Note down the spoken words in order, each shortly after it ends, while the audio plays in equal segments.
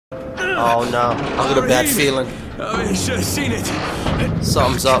Oh no, I got a bad feeling. Oh, you should have seen it.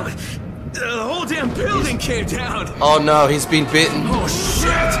 Something's up. The whole damn building came down. Oh no, he's been bitten. Oh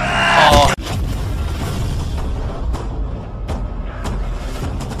shit. Oh.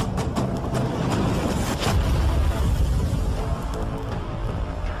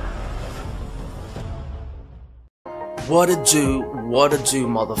 What a do,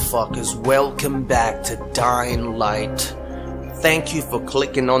 motherfuckers. Welcome back to Dying Light. Thank you for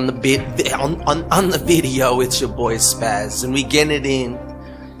clicking on the on the video. It's your boy Spaz, and we get it in.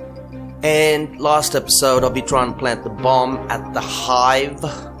 And last episode, I'll be trying to plant the bomb at the hive,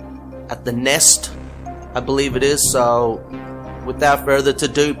 at the nest, I believe it is. So, without further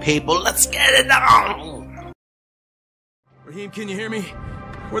ado, people, let's get it on! Raheem, can you hear me?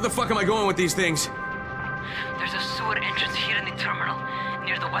 Where the fuck am I going with these things? There's a sewer entrance here in the terminal,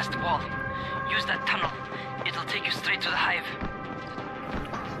 near the west wall. Use that tunnel. It'll take you straight to the hive.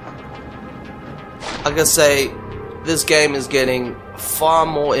 I gotta say, this game is getting far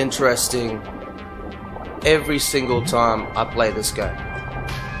more interesting every single time I play this game.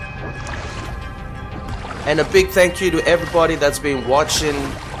 And a big thank you to everybody that's been watching.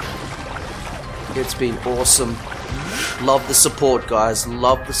 It's been awesome. Love the support, guys.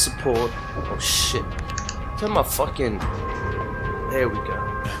 Love the support. Oh shit. Turn my fucking... There we go.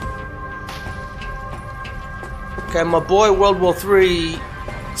 Okay, my boy World War III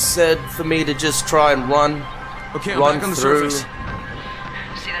said for me to just try and run. Okay, I'm run back on the through. surface.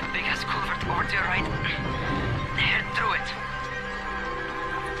 See that big ass culvert over to your right? Head through it.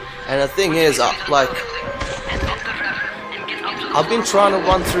 And the thing is, I've been trying to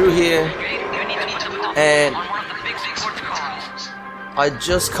run through here, and I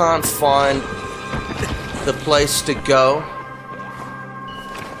just can't find the place to go.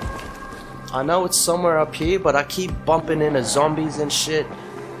 I know it's somewhere up here, but I keep bumping into zombies and shit.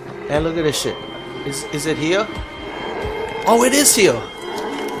 And look at this shit. Is it here? Oh, it is here.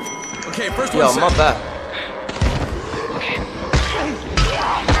 Okay, first Yo, one. my bad.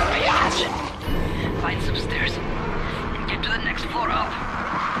 Find some stairs and get to the next floor up.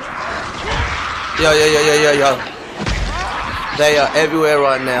 Yo. They are everywhere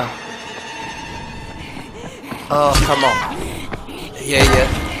right now. Oh, come on.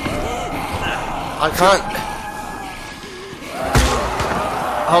 Yeah. I can't.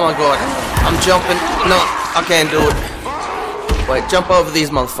 Oh my god. I'm jumping. No, I can't do it. Wait, jump over these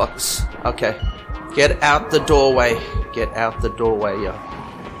motherfuckers. Okay. Get out the doorway. Get out the doorway, yo.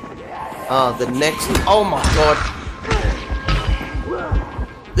 The next. Oh my god.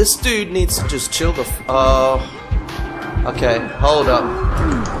 This dude needs to just chill the. Okay, hold up.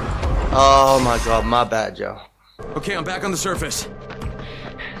 Oh my god, my bad, yo. Okay, I'm back on the surface.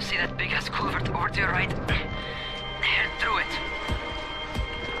 See that big ass culvert over to your right? Head through it.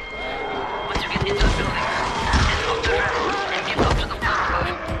 Once you get into the building, head up the ramp and get up to the floor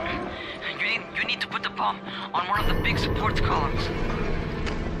above. You need to put the bomb on one of the big support columns.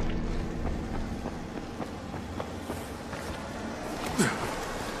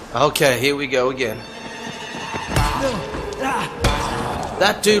 Okay, here we go again.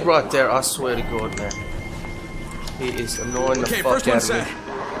 That dude right there, I swear to God, man. He is annoying the Okay, fuck first one out of set. me.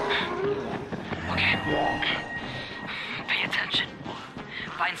 Okay. Pay attention.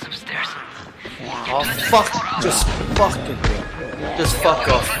 Find some stairs. Oh fuck, just fuck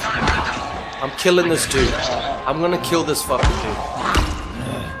off. I'm killing this dude. I'm gonna kill this fucking dude.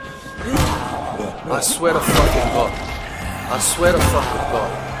 I swear to fucking God. I swear to fucking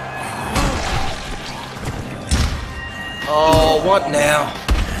God. Oh, what now?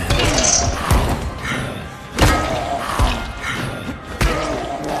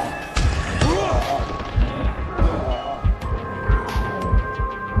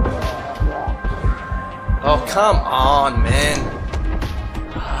 Oh, come on, man.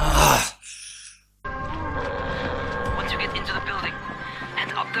 Once you get into the building,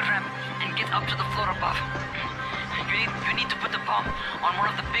 head up the ramp and get up to the floor above. You need to put the bomb on one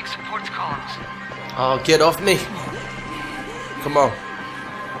of the big support columns. Oh, get off me. Come on.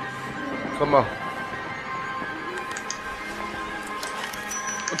 Come on.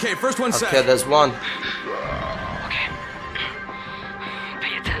 Okay, first one set. Okay, there's one. Okay.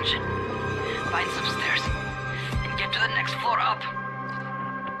 Pay attention. Find some stairs and get to the next floor up.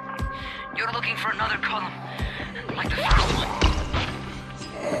 You're looking for another column, like the first one.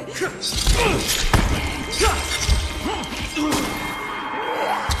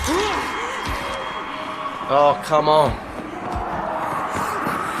 Oh, come on.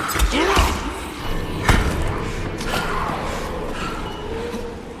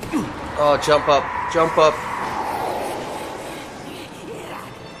 Oh, jump up, jump up.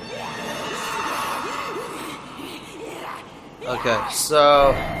 Okay,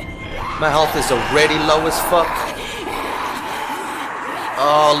 so my health is already low as fuck.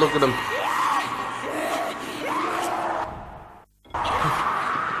 Oh, look at him.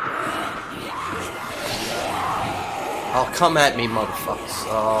 Oh, come at me, motherfuckers.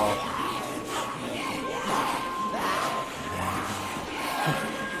 Oh.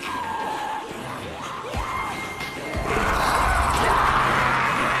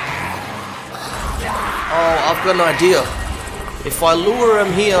 Oh, I've got an idea. If I lure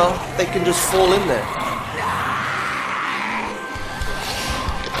them here, they can just fall in there.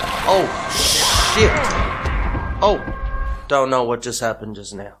 Oh, shit. Oh, don't know what just happened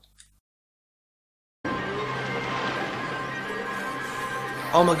just now.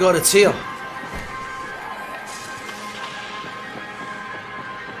 Oh my god, it's here.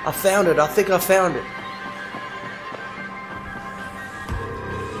 I found it. I think I found it.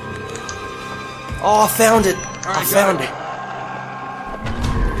 Oh, I found it. I found it.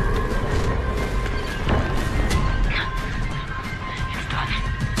 It's done.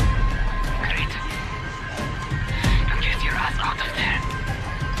 Great. Now get your ass out of there.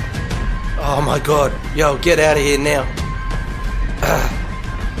 Oh my god. Yo, get out of here now.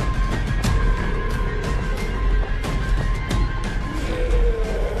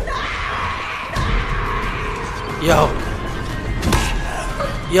 Yo.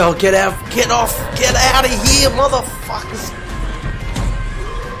 Yo, get out, get off, get out of here, motherfuckers.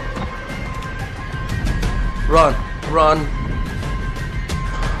 Run, run.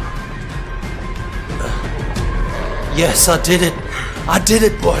 Yes, I did it. I did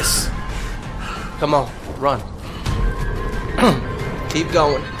it, boys. Come on, run. Keep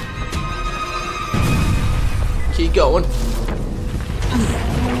going. Keep going.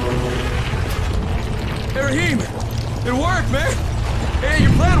 Hey, Raheem! It worked, man! Hey,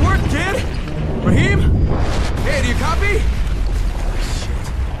 your plan worked, kid! Raheem? Hey, do you copy?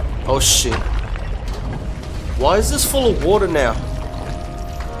 Oh shit. Why is this full of water now?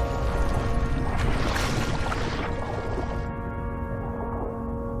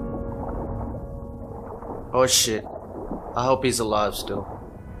 Oh shit. I hope he's alive still.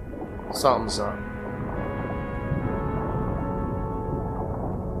 Something's up.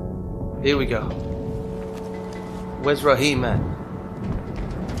 Here we go. Where's Raheem at?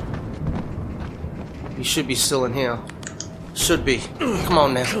 He should be still in here. Should be. Come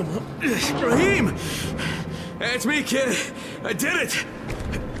on now. Come on. Raheem! Hey, it's me, kid. I did it!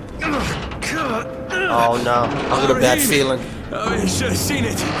 Oh no. I got a bad feeling. Oh, you should have seen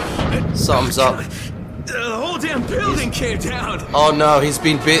it. Something's up. The whole damn building came down. Oh no, he's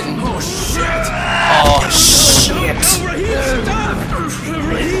been bitten. Oh, shit! Oh shit! No, Raheem, stop!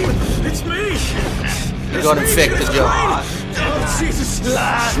 Raheem, it's me! You got infected, yo. Oh, Jesus!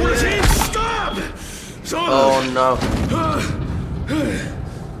 Raheem, stop! Oh no.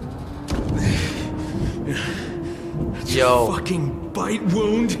 Yo. Fucking bite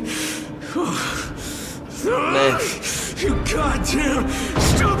wound. Man. You goddamn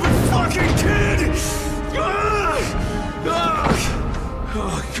stupid fucking kid!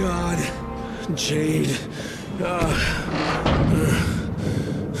 Oh god. Jade.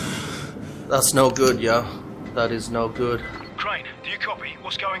 That's no good, yo. That is no good. Crane, do you copy?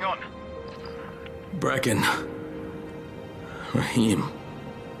 What's going on? Brecken.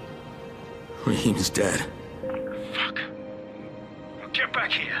 Raheem's dead. Fuck. Get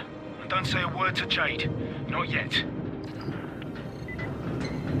back here. And don't say a word to Jade. Not yet.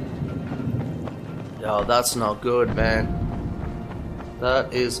 Yo, that's not good, man.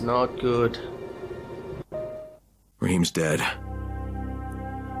 That is not good. Raheem's dead.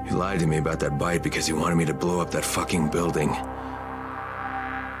 He lied to me about that bite because he wanted me to blow up that fucking building.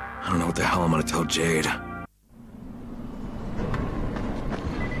 I don't know what the hell I'm gonna tell Jade.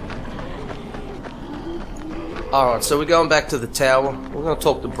 Alright, so we're going back to the tower. We're gonna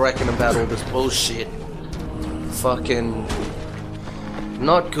talk to Brecken about all this bullshit. Fucking...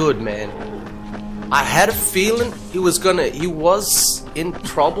 not good, man. I had a feeling he was in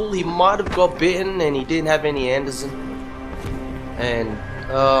trouble. He might have got bitten and he didn't have any Anderson. And,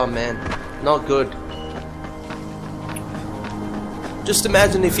 oh man, not good. Just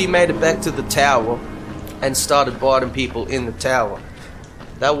imagine if he made it back to the tower and started biting people in the tower.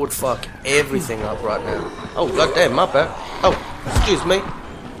 That would fuck everything up right now. Oh, goddamn, my bad. Oh, excuse me.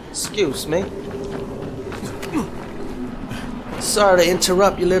 Excuse me. Sorry to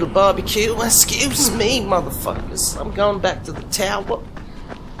interrupt your little barbecue. Excuse me, motherfuckers. I'm going back to the tower.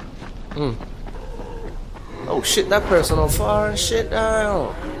 Oh shit, that person on fire and shit.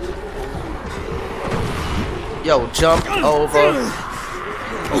 Oh. Yo, jump over.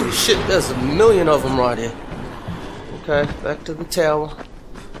 Holy shit, there's a million of them right here. Okay, back to the tower.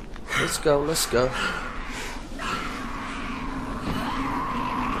 Let's go, let's go.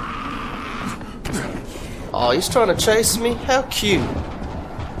 Oh, he's trying to chase me? How cute.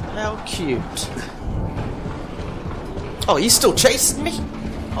 How cute. Oh, he's still chasing me?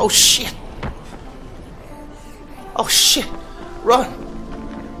 Oh shit. Oh shit. Run.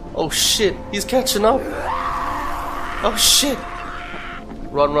 Oh shit. He's catching up. Oh shit.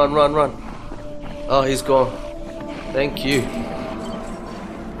 Run, run, run, run. Oh, he's gone. Thank you.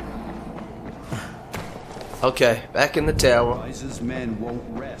 Okay, back in the tower. Men won't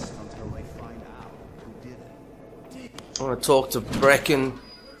rest until they find out who did it. I want to talk to Brecken.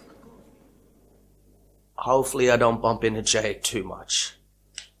 Hopefully I don't bump into Jade too much.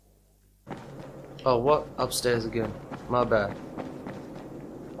 Oh, what? Upstairs again. My bad.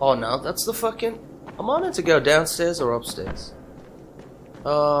 Oh no, that's the fucking... Am I meant to go downstairs or upstairs?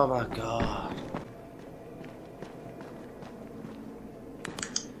 Oh my god.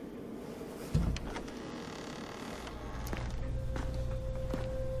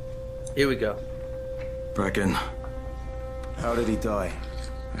 Here we go. Brecken, How did he die?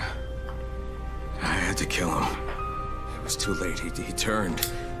 I had to kill him. It was too late. He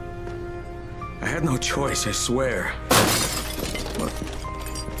turned. I had no choice, I swear. Look,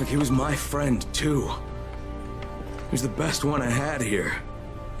 he was my friend, too. He was the best one I had here.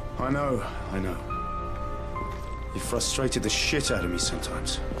 I know. He frustrated the shit out of me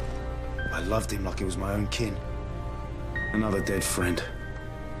sometimes. I loved him like he was my own kin. Another dead friend.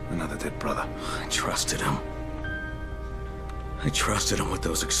 Another dead brother. I trusted him. I trusted him with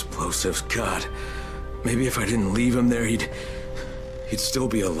those explosives. God, maybe if I didn't leave him there, he'd still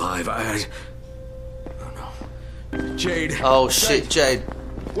be alive. Oh no. Jade. Oh shit, Jade.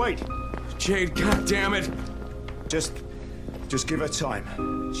 Wait! Jade, god damn it. Just give her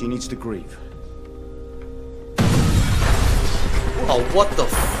time. She needs to grieve. Oh, what the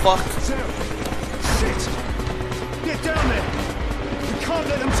fuck? Sarah! Shit! Get down there! We can't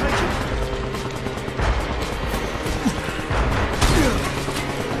let them take it!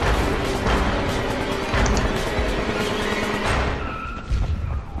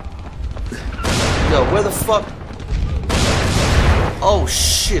 Yo, where the fuck? Oh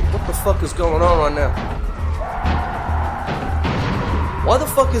shit, what the fuck is going on right now? Why the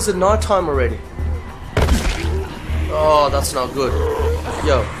fuck is it nighttime already? Oh, that's not good.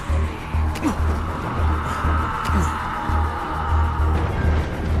 Yo.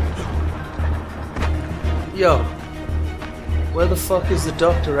 Yo. Where the fuck is the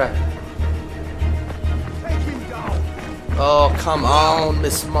doctor at? Oh, come on,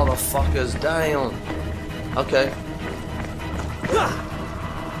 this motherfucker's down. Okay.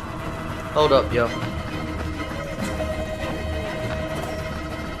 Hold up, yo.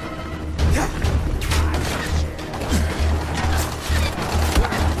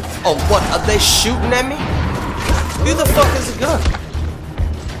 Oh, what? Are they shooting at me? Who the fuck is a gun?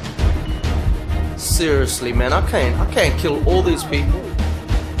 Seriously, man, I can't kill all these people.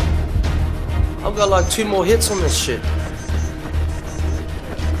 I've got like 2 more hits on this shit.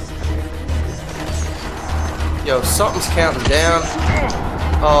 Yo, something's counting down.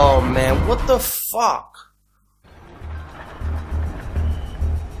 Oh man, what the fuck?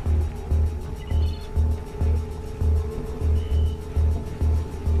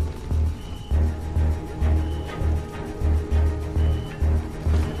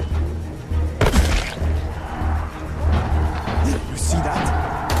 You see that?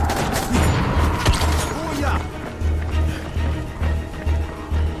 Oh yeah!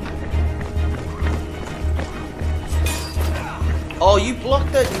 Oh, you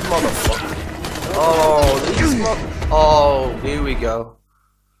blocked that, you motherfucker. Oh, these oh, here we go.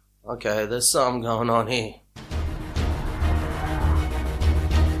 Okay, there's something going on here.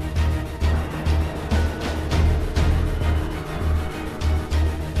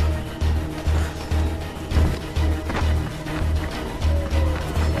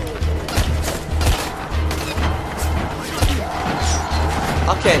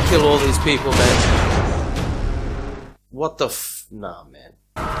 I can't kill all these people, man. What the nah, man.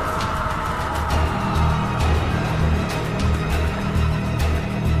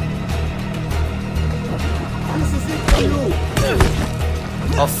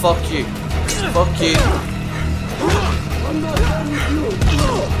 Oh, fuck you. Fuck you.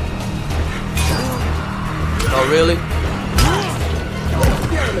 Oh, really?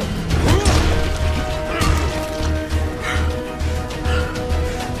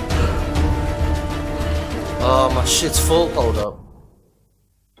 Oh, my shit's full. Hold up.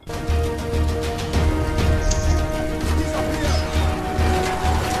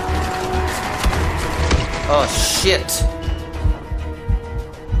 Oh shit.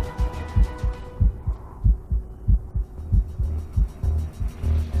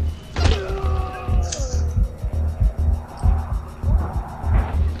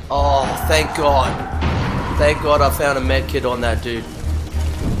 Oh, thank God. Thank God I found a med kit on that dude.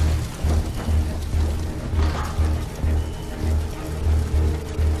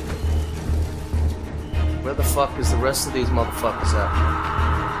 Where the fuck is the rest of these motherfuckers at?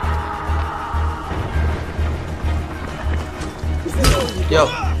 Yo.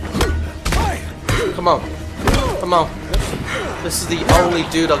 Come on. Come on. This is the only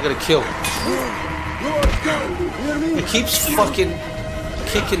dude I gotta kill. He keeps fucking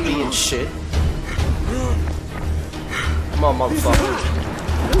kicking me and shit. Come on, motherfucker.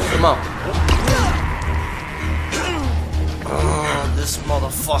 Come on. Oh, this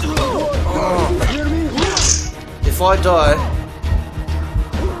motherfucker. Oh. If I die...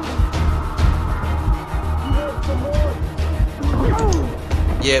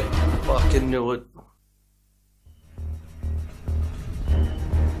 Yep, fucking knew it.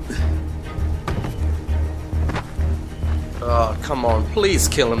 Oh, come on. Please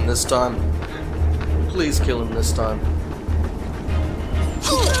kill him this time. Please kill him this time.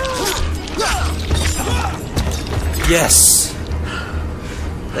 Yes!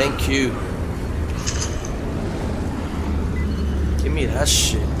 Thank you. Give me that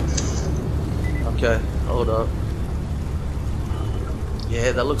shit. Okay, hold up.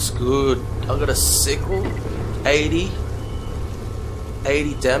 Yeah, that looks good. I got a sickle. 80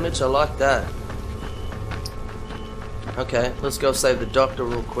 damage. I like that. Okay, let's go save the doctor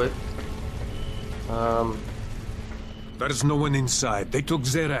real quick. There's no one inside. They took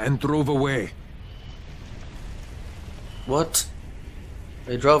Zera and drove away. What?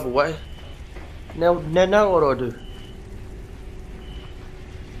 They drove away? Now what do I do?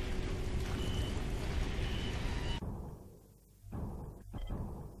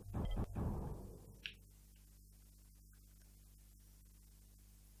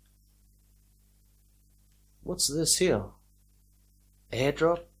 What's this here?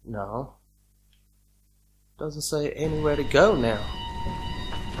 Airdrop? No. Doesn't say anywhere to go now.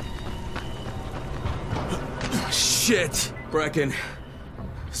 Shit! Brecken.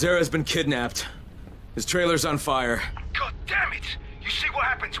 Zera's been kidnapped. His trailer's on fire. God damn it! You see what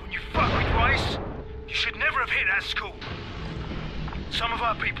happens when you fuck with Rice? You should never have hit that school. Some of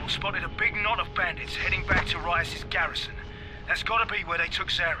our people spotted a big knot of bandits heading back to Rice's garrison. That's gotta be where they took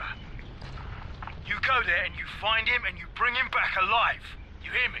Zera. You go there and you find him and you bring him back alive.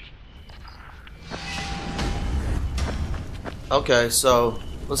 You hear me? Okay, so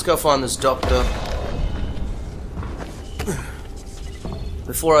let's go find this doctor.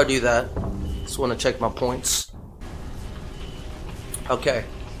 Before I do that, just want to check my points. Okay.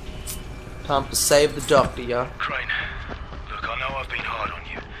 Time to save the doctor, yeah? Crane, look, I know I've been hard on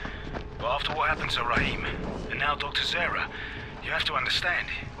you. But after what happened to Raheem, and now Dr. Zera, you have to understand.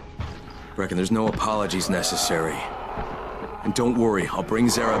 Brecken, there's no apologies necessary. And don't worry, I'll bring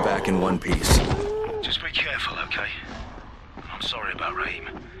Zera back in one piece. Just be careful, okay? I'm sorry about Raheem.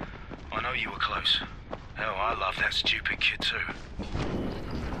 I know you were close. Hell, I love that stupid kid too.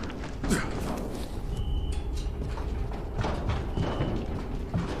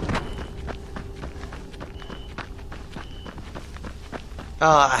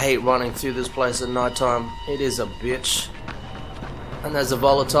 Ah, I hate running through this place at night time. It is a bitch. And there's a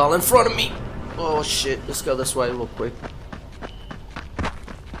volatile in front of me. Oh shit, let's go this way real quick.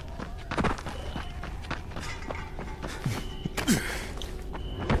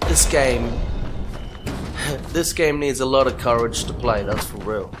 This game needs a lot of courage to play, that's for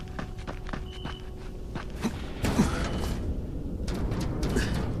real.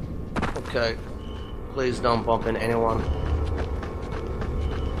 Okay, please don't bump into anyone.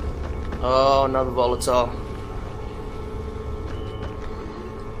 Oh, another volatile.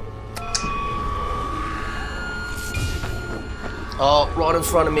 Oh, right in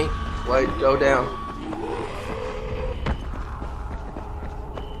front of me. Wait, go down.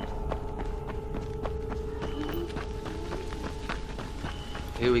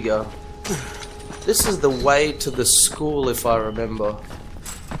 Here we go. This is the way to the school, if I remember.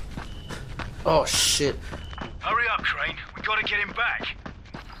 Oh, shit. Hurry up, Crane. We gotta get him back.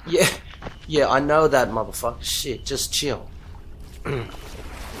 Yeah, I know that, motherfucker. Shit, just chill. There's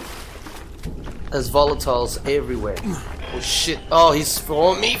volatiles everywhere. Oh, shit. Oh, he's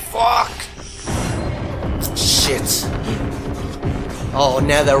for me. Fuck. Shit. Oh,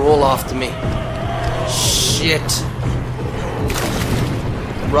 now they're all after me. Shit.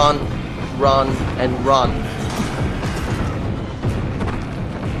 Run, run, and run.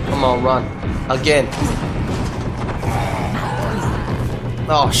 Come on, run. Again.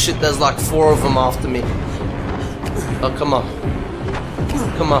 Oh shit, there's like 4 of them after me. Oh, come on.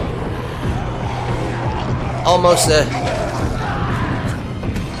 Come on. Almost there.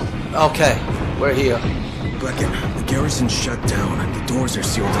 Okay, we're here. Brecken, the garrison's shut down. The doors are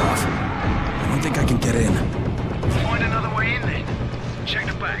sealed off. I don't think I can get in. Find another way in then. Check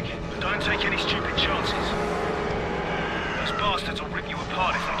the back, but don't take any stupid chances. Those bastards will rip you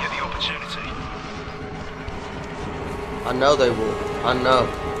apart if they get the opportunity. I know they will. I know.